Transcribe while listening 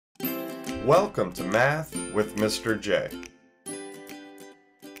Welcome to Math with Mr. J.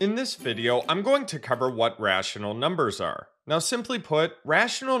 In this video, I'm going to cover what rational numbers are. Now, simply put,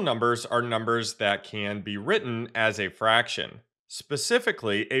 rational numbers are numbers that can be written as a fraction,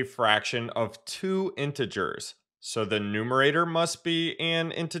 specifically a fraction of two integers. So the numerator must be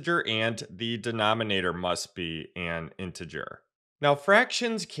an integer and the denominator must be an integer. Now,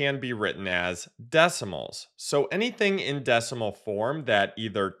 fractions can be written as decimals. So anything in decimal form that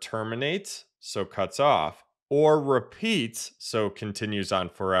either terminates, so cuts off, or repeats, so continues on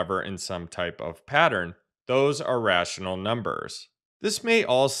forever in some type of pattern, those are rational numbers. This may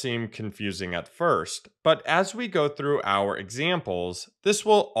all seem confusing at first, but as we go through our examples, this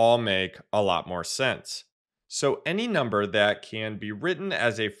will all make a lot more sense. So any number that can be written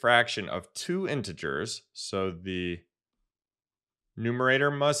as a fraction of two integers, so the numerator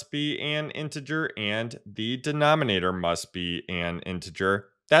must be an integer and the denominator must be an integer,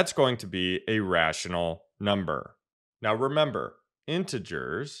 that's going to be a rational number. Now remember,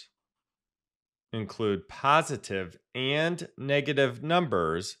 integers include positive and negative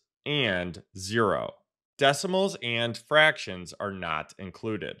numbers and zero. Decimals and fractions are not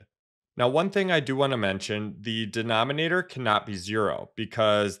included. Now, one thing I do want to mention, the denominator cannot be 0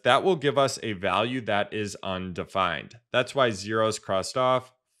 because that will give us a value that is undefined. That's why 0 is crossed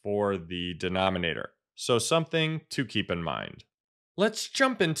off for the denominator. So something to keep in mind. Let's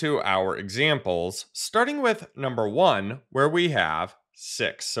jump into our examples, starting with number 1, where we have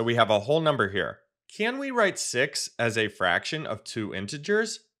 6. So we have a whole number here. Can we write 6 as a fraction of two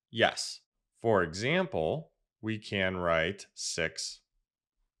integers? Yes. For example, we can write 6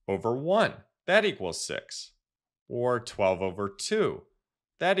 over 1, that equals 6. Or 12 over 2,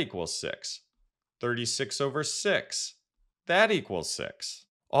 that equals 6. 36 over 6, that equals 6.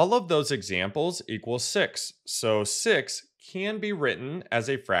 All of those examples equal 6, so 6 can be written as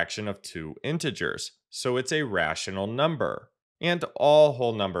a fraction of two integers, so it's a rational number. And all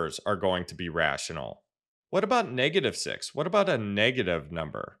whole numbers are going to be rational. What about negative 6? What about a negative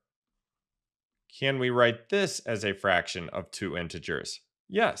number? Can we write this as a fraction of two integers?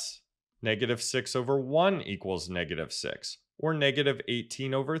 Yes. Negative 6 over 1 equals negative 6. Or negative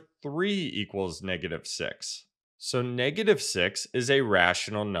 18 over 3 equals negative 6. So negative 6 is a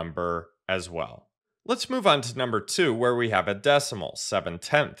rational number as well. Let's move on to number 2, where we have a decimal,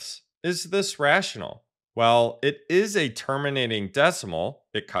 7/10. Is this rational? Well, it is a terminating decimal.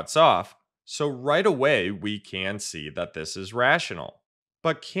 It cuts off. So right away, we can see that this is rational.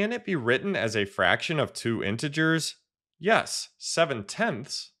 But can it be written as a fraction of two integers? Yes,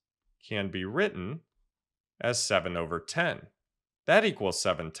 7/10 can be written as 7 over 10. That equals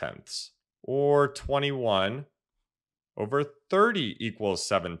 7/10. Or 21 over 30 equals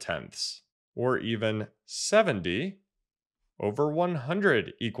 7/10. Or even 70 over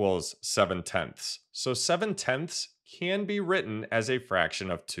 100 equals 7/10. So 7/10 can be written as a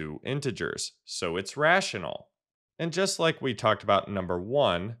fraction of two integers. So it's rational. And just like we talked about in number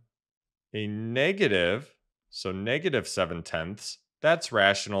 1, a negative, so negative 7/10, that's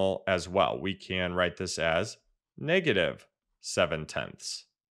rational as well. We can write this as negative 7/10.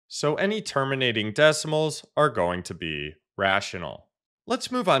 So any terminating decimals are going to be rational.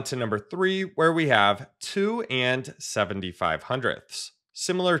 Let's move on to number 3, where we have 2 and 75/100.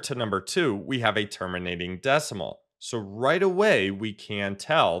 Similar to number 2, we have a terminating decimal. So right away, we can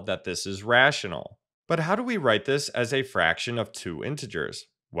tell that this is rational. But how do we write this as a fraction of two integers?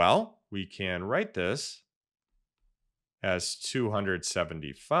 Well, we can write this as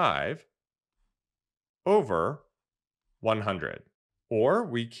 275 over 100. Or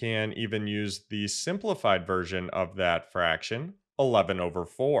we can even use the simplified version of that fraction, 11 over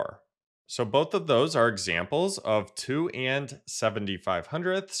 4. So both of those are examples of 2 and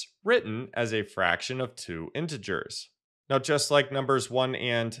 75/100 written as a fraction of two integers. Now, just like numbers 1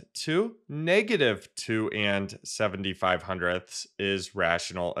 and 2, negative 2 and 75/100 is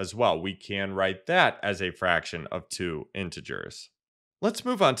rational as well. We can write that as a fraction of two integers. Let's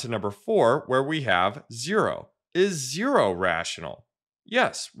move on to number 4, where we have 0. Is 0 rational?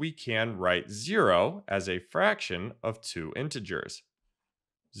 Yes, we can write 0 as a fraction of two integers.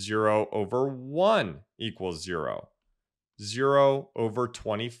 0 over 1 equals 0. 0 over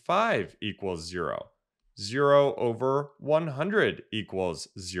 25 equals 0. 0 over 100 equals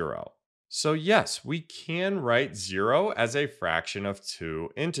 0. So yes, we can write 0 as a fraction of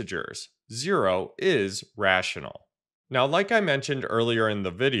two integers. 0 is rational. Now, like I mentioned earlier in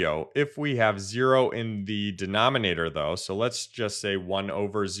the video, if we have 0 in the denominator though, so let's just say 1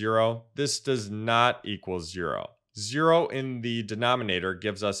 over 0, this does not equal 0. 0 in the denominator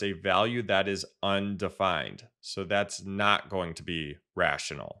gives us a value that is undefined, so that's not going to be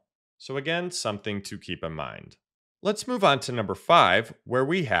rational. So again, something to keep in mind. Let's move on to number 5, where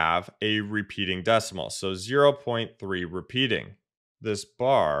we have a repeating decimal. So 0.3 repeating. This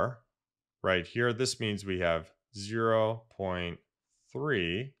bar right here, this means we have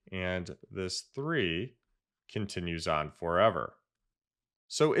 0.3, and this 3 continues on forever.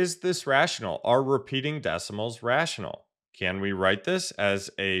 So is this rational? Are repeating decimals rational? Can we write this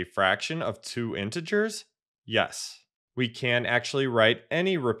as a fraction of 2 integers? Yes. We can actually write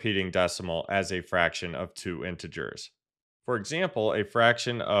any repeating decimal as a fraction of 2 integers. For example, a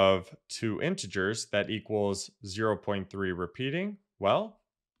fraction of 2 integers that equals 0.3 repeating, well,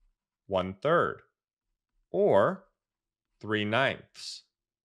 1/3 or 3/9.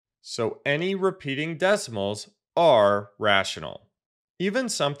 So any repeating decimals are rational. Even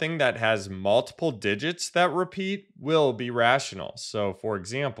something that has multiple digits that repeat will be rational. So for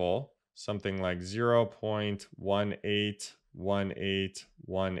example, something like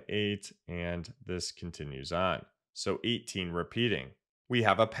 0.181818, and this continues on. So 18 repeating. We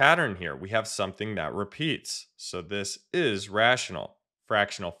have a pattern here. We have something that repeats. So this is rational.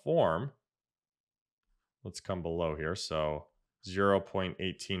 Fractional form. Let's come below here. So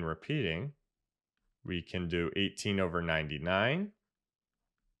 0.18 repeating. We can do 18 over 99.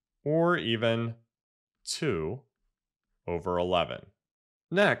 Or even 2 over 11.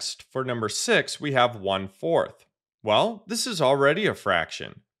 Next, for number 6, we have 1/4. Well, this is already a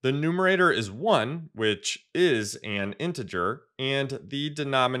fraction. The numerator is 1, which is an integer, and the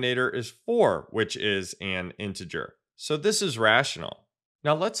denominator is 4, which is an integer. So this is rational.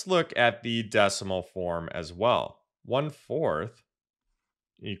 Now let's look at the decimal form as well. 1/4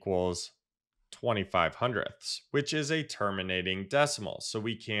 equals 25 hundredths, which is a terminating decimal. So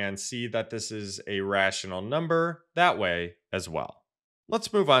we can see that this is a rational number that way as well.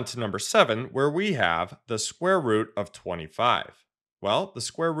 Let's move on to number 7, where we have the square root of 25. Well, the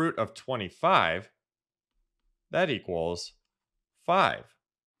square root of 25, that equals 5.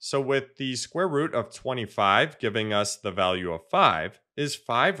 So with the square root of 25 giving us the value of 5, is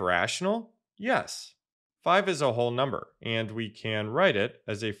 5 rational? Yes. 5 is a whole number, and we can write it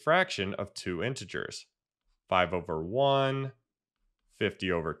as a fraction of 2 integers. 5 over 1,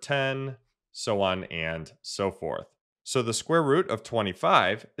 50 over 10, so on and so forth. So the square root of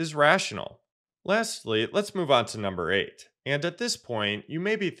 25 is rational. Lastly, let's move on to number 8. And at this point, you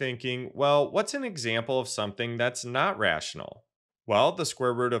may be thinking, well, what's an example of something that's not rational? Well, the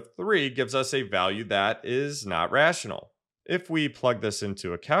square root of 3 gives us a value that is not rational. If we plug this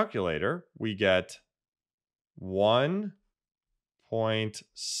into a calculator, we get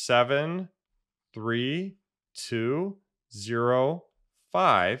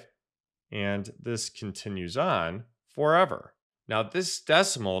 1.73205, and this continues on forever. Now, this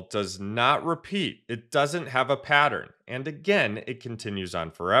decimal does not repeat. It doesn't have a pattern. And again, it continues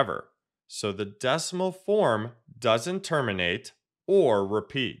on forever. So the decimal form doesn't terminate or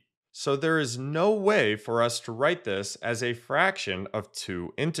repeat. So there is no way for us to write this as a fraction of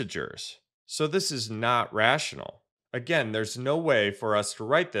 2 integers. So this is not rational. Again, there's no way for us to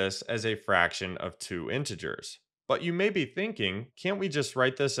write this as a fraction of 2 integers. But you may be thinking, can't we just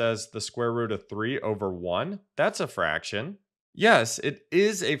write this as the square root of 3 over 1? That's a fraction. Yes, it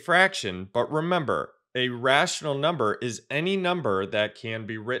is a fraction, but remember, a rational number is any number that can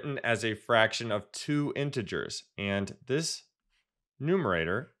be written as a fraction of 2 integers, and this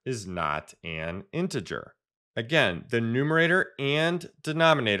numerator is not an integer. Again, the numerator and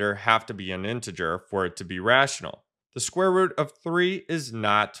denominator have to be an integer for it to be rational. The square root of 3 is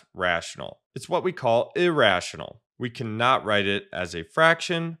not rational. It's what we call irrational. We cannot write it as a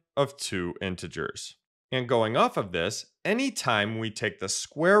fraction of 2 integers. And going off of this, anytime we take the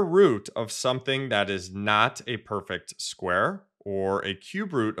square root of something that is not a perfect square, or a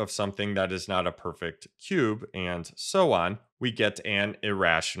cube root of something that is not a perfect cube, and so on, we get an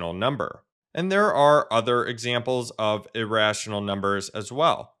irrational number. And there are other examples of irrational numbers as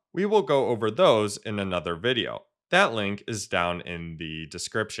well. We will go over those in another video. That link is down in the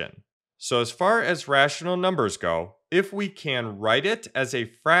description. So as far as rational numbers go, if we can write it as a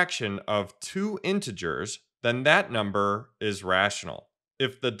fraction of 2 integers, then that number is rational.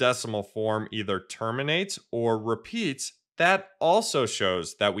 If the decimal form either terminates or repeats, that also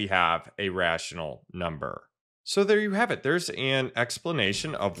shows that we have a rational number. So there you have it. There's an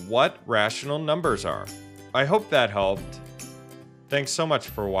explanation of what rational numbers are. I hope that helped. Thanks so much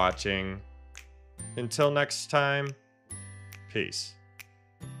for watching. Until next time, peace.